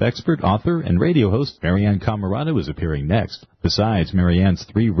relationship expert, author, and radio host Marianne Camarado is appearing next. Besides Marianne's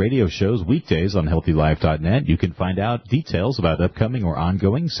 3 radio shows weekdays on HealthyLife.net, you can find out details about upcoming or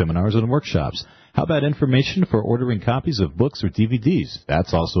ongoing seminars and workshops. How about information for ordering copies of books or DVDs?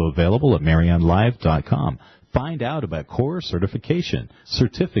 That's also available at MarianneLive.com. Find out about CORE certification,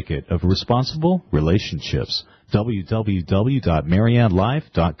 Certificate of Responsible Relationships.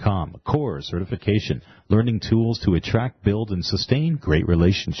 www.mariannelife.com. CORE certification, learning tools to attract, build, and sustain great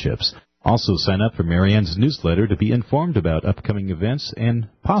relationships. Also sign up for Marianne's newsletter to be informed about upcoming events and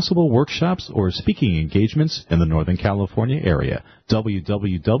possible workshops or speaking engagements in the Northern California area.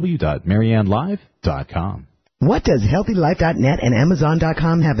 www.mariannelive.com. What does HealthyLife.net and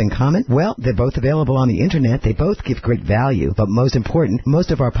Amazon.com have in common? Well, they're both available on the Internet. They both give great value. But most important, most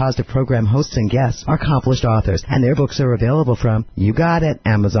of our positive program hosts and guests are accomplished authors, and their books are available from, you got it,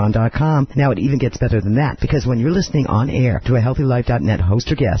 Amazon.com. Now, it even gets better than that, because when you're listening on air to a HealthyLife.net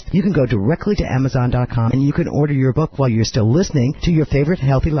host or guest, you can go directly to Amazon.com, and you can order your book while you're still listening to your favorite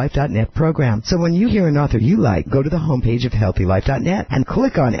HealthyLife.net program. So when you hear an author you like, go to the homepage of HealthyLife.net and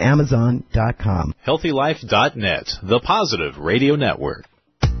click on Amazon.com. HealthyLife.net, the positive radio network.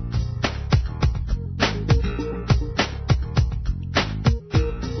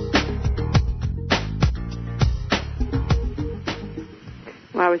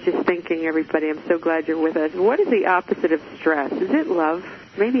 I was just thinking, everybody, I'm so glad you're with us. What is the opposite of stress? Is it love?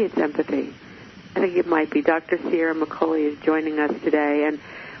 Maybe it's empathy. I think it might be. Dr. Sierra McCauley is joining us today. And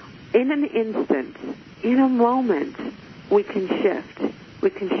in an instant, in a moment, we can shift. We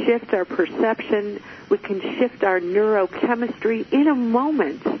can shift our perception. We can shift our neurochemistry in a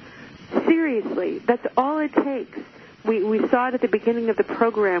moment. Seriously, that's all it takes. We saw it at the beginning of the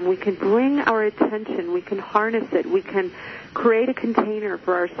program. We can bring our attention. We can harness it. We can create a container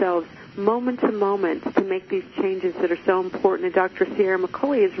for ourselves moment to moment to make these changes that are so important. And Dr. Sierra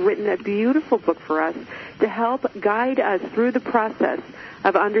McCauley has written a beautiful book for us to help guide us through the process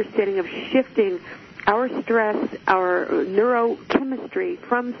of understanding, of shifting our stress, our neurochemistry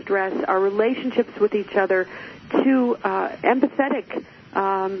from stress, our relationships with each other to empathetic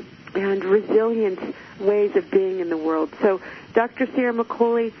and resilient ways of being in the world. So, Dr. Sierra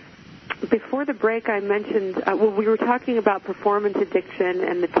McCauley, before the break I mentioned, we were talking about performance addiction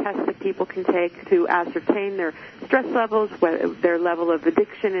and the tests that people can take to ascertain their stress levels, their level of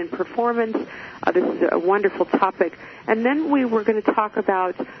addiction and performance. This is a wonderful topic. And then we were going to talk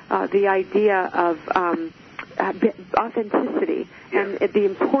about the idea of authenticity and the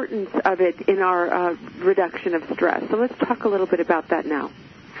importance of it in our reduction of stress. So let's talk a little bit about that now.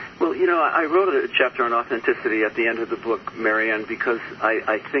 Well, I wrote a chapter on authenticity at the end of the book, Marianne, because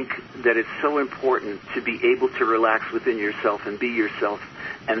I think that it's so important to be able to relax within yourself and be yourself,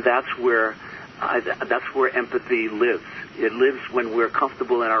 and that's where empathy lives. It lives when we're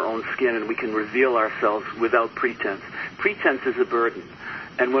comfortable in our own skin and we can reveal ourselves without pretense. Pretense is a burden.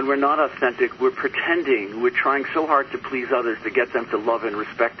 And when we're not authentic, we're pretending. We're trying so hard to please others to get them to love and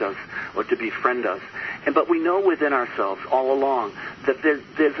respect us or to befriend us. But we know within ourselves all along that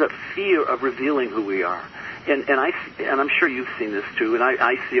there's a fear of revealing who we are. And I'm sure you've seen this too, and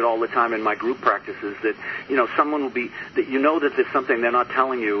I see it all the time in my group practices that, someone will be, that that there's something they're not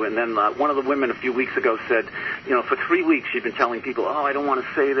telling you, and then one of the women a few weeks ago said, for 3 weeks she'd been telling people, I don't want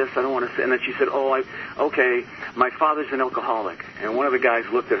to say this, I don't want to say, and then she said, okay, my father's an alcoholic. And one of the guys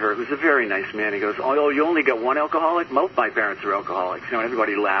looked at her, who's a very nice man, he goes, you only got one alcoholic? Both my parents are alcoholics.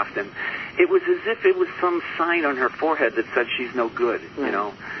 Everybody laughed, and it was as if it was some sign on her forehead that said she's no good,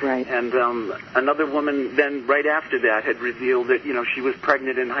 Right. And another woman then right after that had revealed that, she was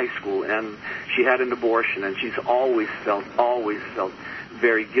pregnant in high school and she had an abortion, and she's always felt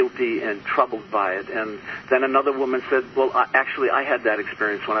very guilty and troubled by it. And then another woman said, actually, I had that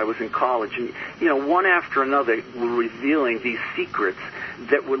experience when I was in college. And, one after another were revealing these secrets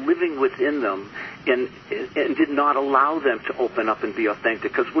that were living within them and did not allow them to open up and be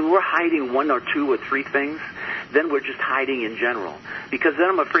authentic. Because when we're hiding one or two or three things, then we're just hiding in general. Because then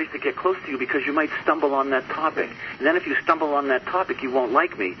I'm afraid to get close to you because you might stumble on that topic. And then if you stumble on that topic, you won't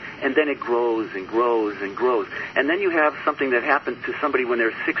like me. And then it grows and grows and grows. And then you have something that happened to somebody when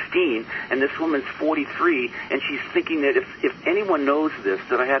they're 16, and this woman's 43, and she's thinking that if anyone knows this,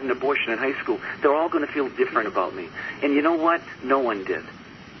 that I had an abortion in high school, they're all going to feel different about me. And you know what? No one did.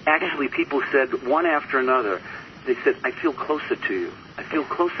 Actually, people said, one after another, they said, I feel closer to you. I feel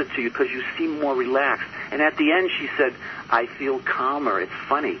closer to you because you seem more relaxed. And at the end, she said, I feel calmer. It's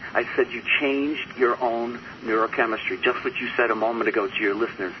funny. I said, you changed your own neurochemistry, just what you said a moment ago to your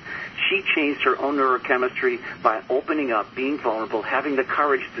listeners. She changed her own neurochemistry by opening up, being vulnerable, having the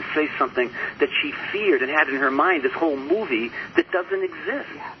courage to say something that she feared and had in her mind, this whole movie that doesn't exist.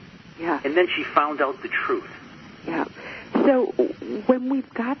 Yeah. And then she found out the truth. Yeah. So when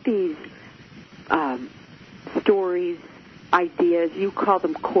we've got these stories, ideas, you call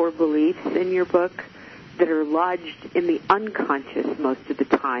them core beliefs in your book, that are lodged in the unconscious most of the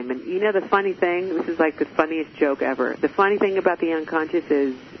time. And the funny thing, this is like the funniest joke ever. The funny thing about the unconscious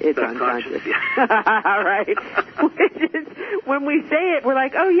is it's unconscious. Right? Which is, when we say it, we're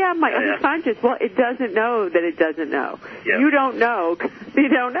like, oh yeah, my unconscious. Well, it doesn't know that it doesn't know. Yeah. You don't know because you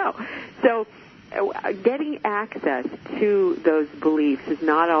don't know. So getting access to those beliefs is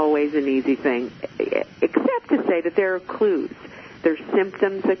not always an easy thing, except to say that there are clues. There's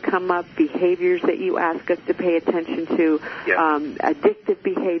symptoms that come up, behaviors that you ask us to pay attention to, addictive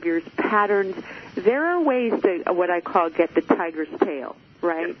behaviors, patterns. There are ways to, what I call, get the tiger's tail,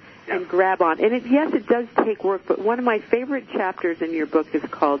 right, and grab on. And it does take work, but one of my favorite chapters in your book is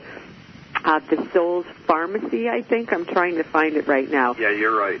called The Soul's Pharmacy, I think. I'm trying to find it right now. Yeah,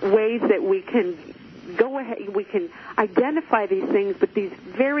 you're right. Ways that we can go ahead, we can identify these things, but these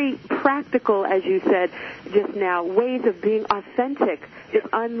very practical, as you said just now, ways of being authentic that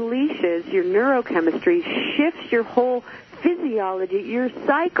unleashes your neurochemistry, shifts your whole physiology, your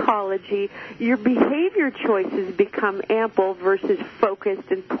psychology, your behavior choices become ample versus focused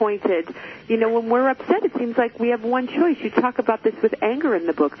and pointed. You know, when we're upset, it seems like we have one choice. You talk about this with anger in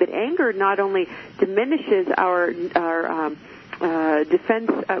the book, that anger not only diminishes our defense,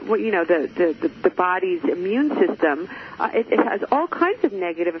 the body's immune system. It has all kinds of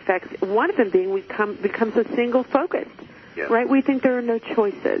negative effects. One of them being we become so single-focused, right? We think there are no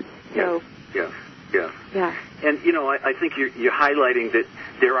choices. So. Yes. Yeah. And, you know, I think you're highlighting that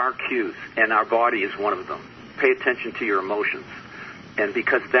there are cues, and our body is one of them. Pay attention to your emotions. And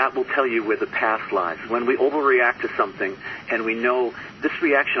because that will tell you where the past lies. When we overreact to something and we know this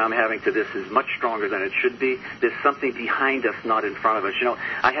reaction I'm having to this is much stronger than it should be, there's something behind us, not in front of us. You know,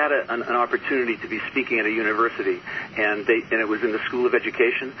 I had an opportunity to be speaking at a university, and it was in the School of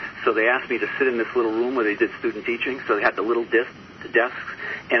Education, so they asked me to sit in this little room where they did student teaching, so they had the little desks,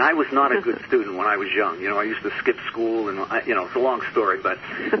 and I was not a good student when I was young. You know, I used to skip school, and, it's a long story, but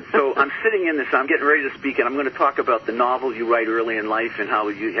so I'm sitting in this, I'm getting ready to speak, and I'm going to talk about the novel you write early in life and how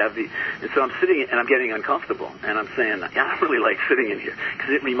you have and so I'm sitting, and I'm getting uncomfortable, and I'm saying, I don't really like sitting in here,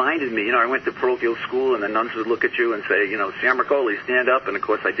 because it reminded me, I went to parochial school, and the nuns would look at you and say, Sam Mercoli, stand up, and of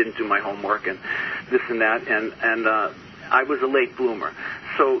course I didn't do my homework, and this and that, and I was a late bloomer.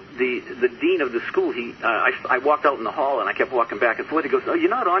 So the dean of the school, I walked out in the hall, and I kept walking back and forth. He goes, "Oh, you're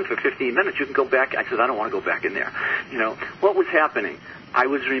not on for 15 minutes. You can go back." I said, "I don't want to go back in there." What was happening? I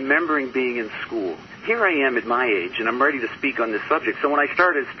was remembering being in school. Here I am at my age, and I'm ready to speak on this subject. So when I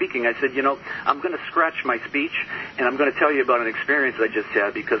started speaking, I said, I'm going to scratch my speech, and I'm going to tell you about an experience I just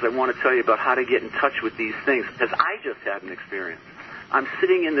had, because I want to tell you about how to get in touch with these things, because I just had an experience. I'm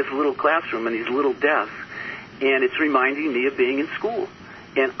sitting in this little classroom in these little desks, and it's reminding me of being in school.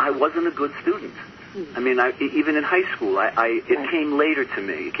 And I wasn't a good student. I mean, even in high school, it came later to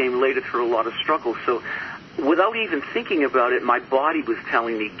me. It came later through a lot of struggle. So without even thinking about it, my body was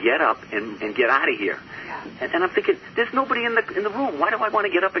telling me, get up and get out of here. And I'm thinking, there's nobody in the room. Why do I want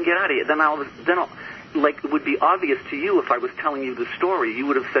to get up and get out of here? Then I'll like, it would be obvious to you if I was telling you the story. You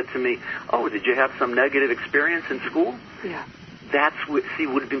would have said to me, oh, did you have some negative experience in school? Yeah. That's what,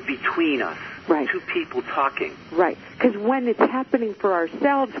 would have been between us. Right. Two people talking. Right. Because when it's happening for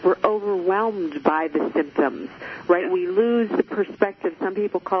ourselves, we're overwhelmed by the symptoms, right? We lose the perspective. Some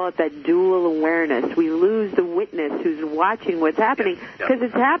people call it that dual awareness. We lose the witness who's watching what's happening because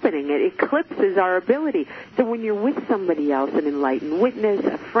it's happening. It eclipses our ability. So when you're with somebody else, an enlightened witness,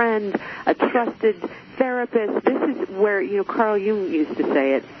 a friend, a trusted therapist, this is where, Carl Jung used to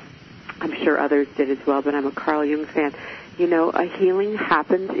say it. I'm sure others did as well, but I'm a Carl Jung fan. A healing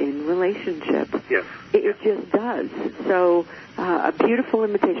happens in relationship. Yes. It just does. So a beautiful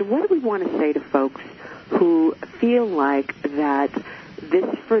invitation. What do we want to say to folks who feel like that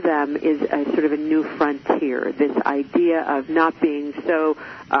this for them is a sort of a new frontier, this idea of not being so,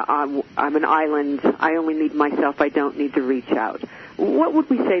 I'm an island, I only need myself, I don't need to reach out. What would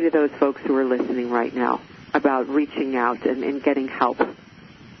we say to those folks who are listening right now about reaching out and getting help?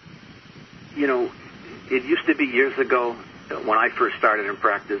 It used to be years ago, when I first started in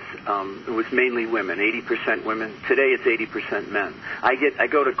practice, it was mainly women, 80% women. Today it's 80% men. I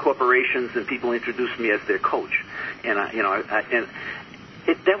go to corporations and people introduce me as their coach, and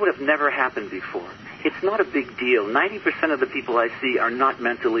that would have never happened before. It's not a big deal. 90% of the people I see are not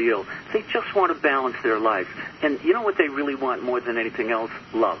mentally ill. They just want to balance their life. And you know what they really want more than anything else?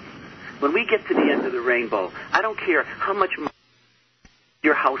 Love. When we get to the end of the rainbow, I don't care how much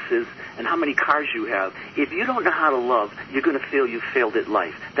your house is and how many cars you have. If you don't know how to love, you're going to feel you failed at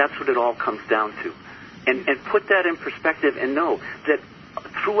life. That's what it all comes down to. And put that in perspective and know that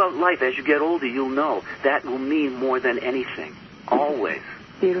throughout life, as you get older, you'll know that will mean more than anything. Always.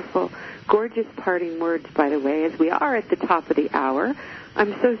 Beautiful. Gorgeous parting words, by the way, as we are at the top of the hour.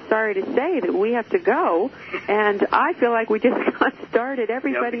 I'm so sorry to say that we have to go, and I feel like we just got started.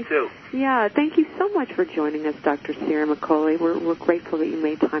 Everybody, me too. Yeah, thank you so much for joining us, Dr. Cyril McCauley. We're grateful that you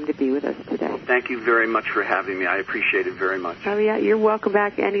made time to be with us today. Thank you very much for having me. I appreciate it very much. Oh, yeah, you're welcome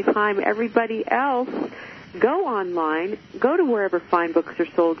back anytime. Everybody else, go online, go to wherever fine books are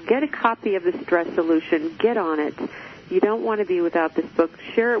sold, get a copy of The Stress Solution, get on it. You don't want to be without this book.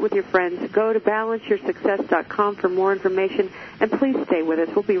 Share it with your friends. Go to balanceyoursuccess.com for more information. And please stay with us.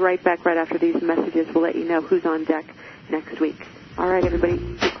 We'll be right back right after these messages. We'll let you know who's on deck next week. All right,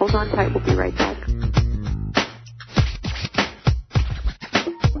 everybody. Hold on tight. We'll be right back.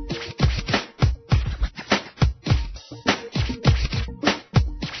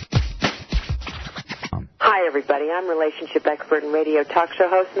 Hi, everybody. I'm relationship expert and radio talk show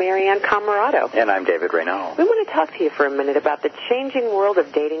host Marianne Camarado. And I'm David Reynal. We want to talk to you for a minute about the changing world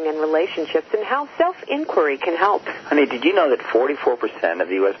of dating and relationships and how self-inquiry can help. Honey, did you know that 44% of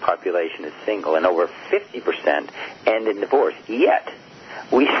the U.S. population is single and over 50% end in divorce? Yet,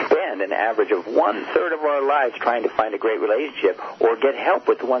 we spend an average of one-third of our lives trying to find a great relationship or get help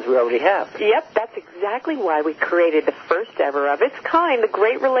with the ones we already have. Yep, that's exactly why we created the first ever of its kind, the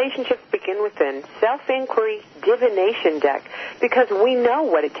Great Relationships Begin Within Self-Inquiry Divination Deck, because we know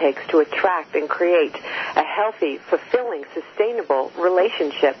what it takes to attract and create a healthy, fulfilling, sustainable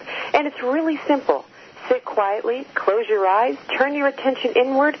relationship. And it's really simple. Sit quietly, close your eyes, turn your attention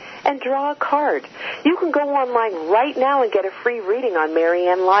inward, and draw a card. You can go online right now and get a free reading on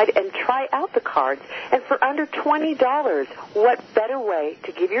Marianne Live and try out the cards. And for under $20, what better way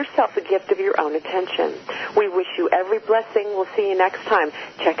to give yourself a gift of your own attention? We wish you every blessing. We'll see you next time.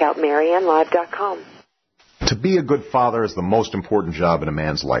 Check out MarianneLive.com. To be a good father is the most important job in a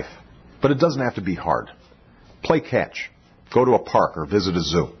man's life. But it doesn't have to be hard. Play catch. Go to a park or visit a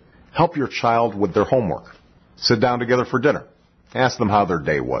zoo. Help your child with their homework. Sit down together for dinner. Ask them how their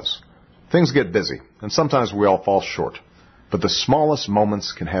day was. Things get busy, and sometimes we all fall short. But the smallest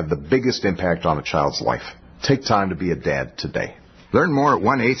moments can have the biggest impact on a child's life. Take time to be a dad today. Learn more at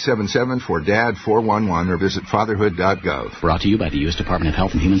 1-877-4DAD-411 or visit fatherhood.gov. Brought to you by the U.S. Department of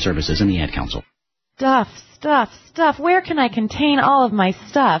Health and Human Services and the Ad Council. Stuff. Where can I contain all of my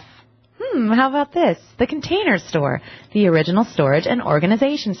stuff? How about this? The Container Store, the original storage and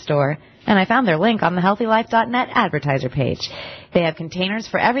organization store. And I found their link on the HealthyLife.net advertiser page. They have containers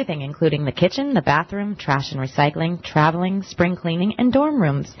for everything, including the kitchen, the bathroom, trash and recycling, traveling, spring cleaning, and dorm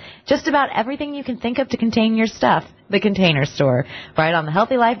rooms. Just about everything you can think of to contain your stuff. The Container Store, right on the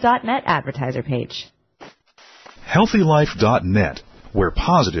HealthyLife.net advertiser page. HealthyLife.net, where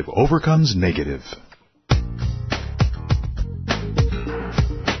positive overcomes negative.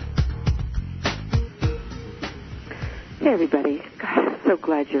 Hey, everybody. God, I'm so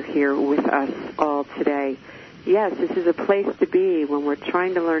glad you're here with us all today. Yes, this is a place to be when we're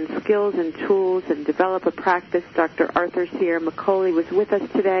trying to learn skills and tools and develop a practice. Dr. Arthur Sierra McCauley was with us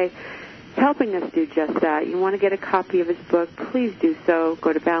today, helping us do just that. You want to get a copy of his book, please do so.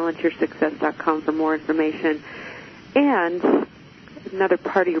 Go to balanceyoursuccess.com for more information. And another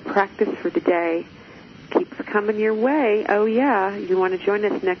part of your practice for the day keeps coming your way. Oh, yeah. You want to join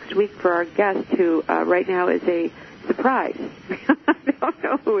us next week for our guest, who right now is a surprise. I don't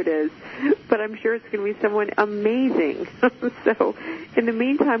know who it is, but I'm sure it's going to be someone amazing. So in the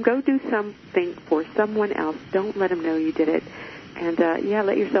meantime, go do something for someone else. Don't let them know you did it. And,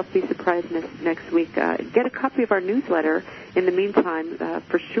 let yourself be surprised next week. Get a copy of our newsletter. In the meantime,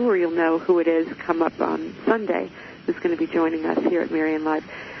 for sure you'll know who it is come up on Sunday who's going to be joining us here at Marianne Live.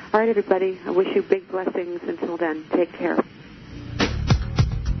 All right, everybody, I wish you big blessings. Until then, take care.